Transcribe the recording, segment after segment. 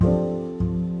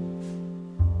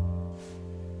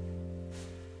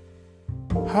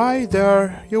Hi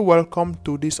there, you're welcome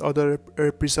to this other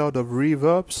episode of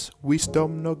Reverb's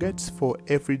Wisdom Nuggets for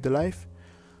Everyday Life.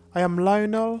 I am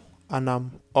Lionel and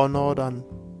I'm honored and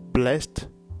blessed.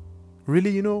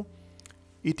 Really,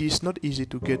 it is not easy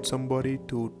to get somebody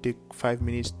to take 5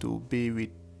 minutes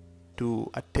to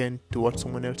attend to what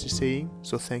someone else is saying,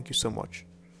 so thank you so much.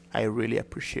 I really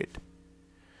appreciate.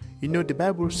 The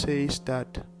Bible says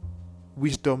that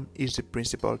wisdom is the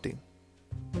principal thing.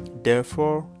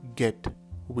 Therefore, get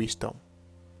wisdom.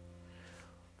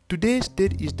 Today's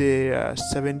date is the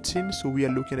 17th, so we are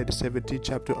looking at the 17th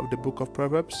chapter of the book of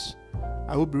Proverbs.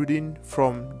 I will be reading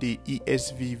from the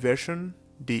ESV version,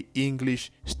 the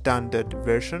English Standard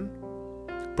Version,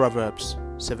 Proverbs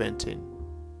 17.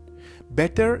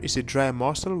 Better is a dry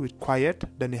morsel with quiet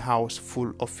than a house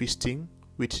full of feasting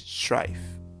with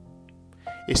strife.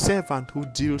 A servant who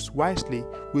deals wisely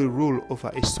will rule over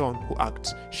a son who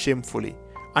acts shamefully,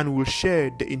 and will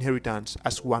share the inheritance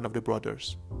as one of the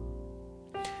brothers.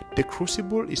 The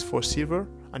crucible is for silver,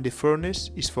 and the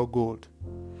furnace is for gold,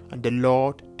 and the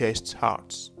Lord tests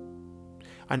hearts.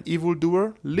 An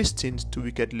evildoer listens to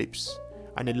wicked lips,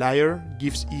 and a liar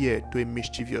gives ear to a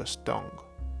mischievous tongue.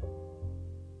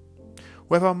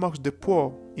 Whoever mocks the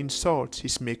poor insults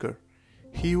his maker.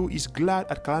 He who is glad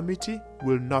at calamity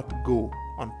will not go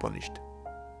unpunished.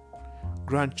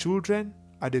 Grandchildren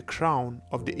are the crown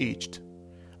of the aged,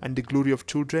 and the glory of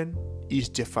children is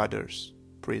their fathers.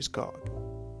 Praise God.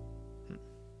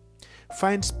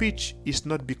 Fine speech is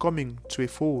not becoming to a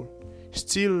fool,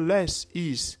 still less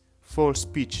is false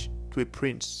speech to a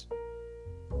prince.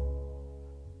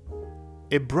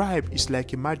 A bribe is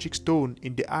like a magic stone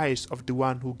in the eyes of the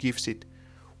one who gives it.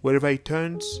 Wherever he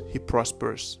turns, he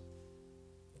prospers.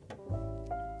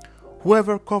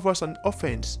 Whoever covers an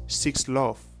offense seeks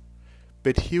love,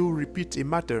 but he who repeats a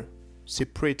matter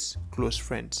separates close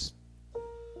friends.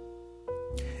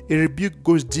 A rebuke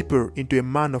goes deeper into a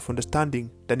man of understanding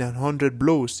than 100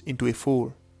 blows into a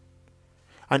fool.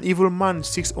 An evil man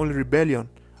seeks only rebellion,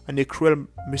 and a cruel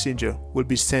messenger will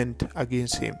be sent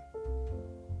against him.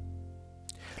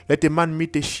 Let a man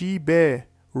meet a she-bear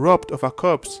robbed of a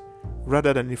corpse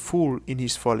rather than a fool in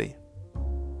his folly.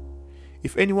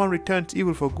 If anyone returns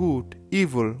evil for good,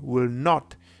 evil will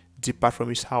not depart from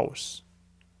his house.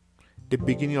 The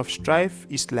beginning of strife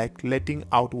is like letting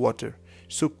out water,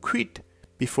 so quit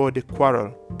before the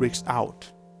quarrel breaks out.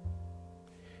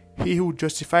 He who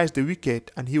justifies the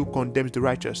wicked and he who condemns the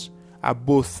righteous are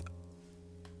both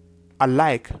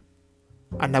alike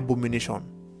an abomination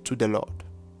to the Lord.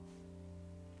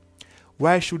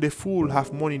 Why should a fool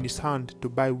have money in his hand to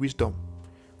buy wisdom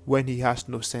when he has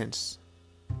no sense?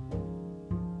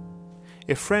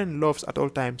 A friend loves at all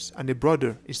times, and a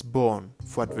brother is born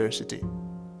for adversity.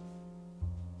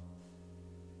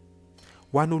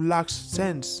 One who lacks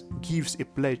sense gives a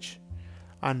pledge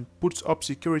and puts up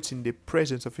security in the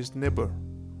presence of his neighbor.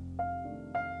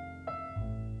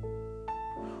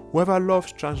 Whoever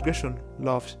loves transgression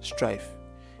loves strife.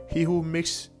 He who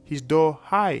makes his door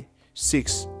high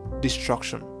seeks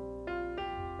destruction.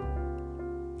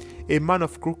 A man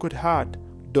of crooked heart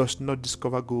does not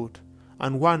discover good,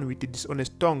 and one with a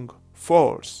dishonest tongue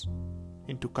falls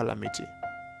into calamity.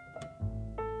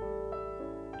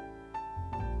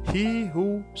 He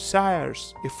who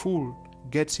sires a fool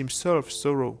gets himself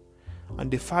sorrow, and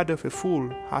the father of a fool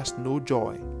has no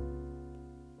joy.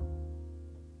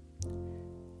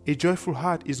 A joyful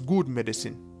heart is good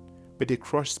medicine, but a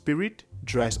crushed spirit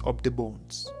dries up the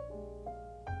bones.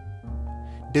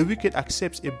 The wicked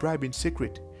accepts a bribe in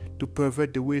secret to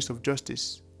pervert the ways of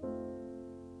justice.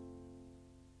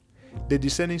 The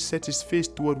discerning sets his face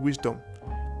toward wisdom,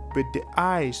 but the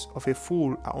eyes of a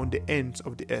fool are on the ends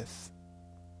of the earth.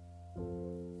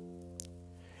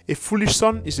 A foolish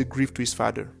son is a grief to his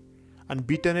father, and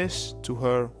bitterness to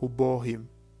her who bore him.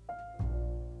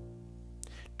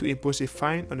 To impose a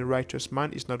fine on a righteous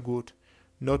man is not good,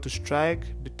 nor to strike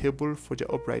the table for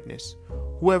their uprightness.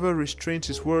 Whoever restrains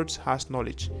his words has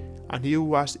knowledge, and he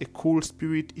who has a cool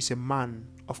spirit is a man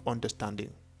of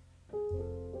understanding.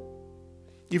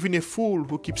 Even a fool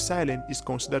who keeps silent is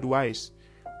considered wise.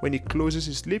 When he closes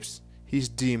his lips, he is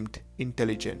deemed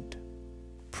intelligent.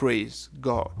 Praise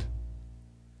God.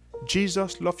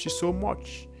 Jesus loves you so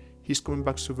much. He's coming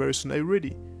back so very soon. Are you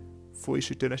ready for his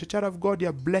return? As a child of God, you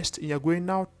are blessed in your going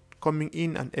out, coming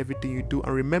in, and everything you do.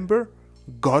 And remember,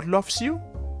 God loves you,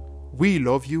 we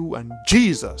love you, and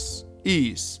Jesus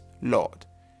is Lord.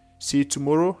 See you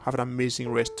tomorrow. Have an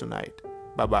amazing rest tonight.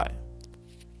 Bye-bye.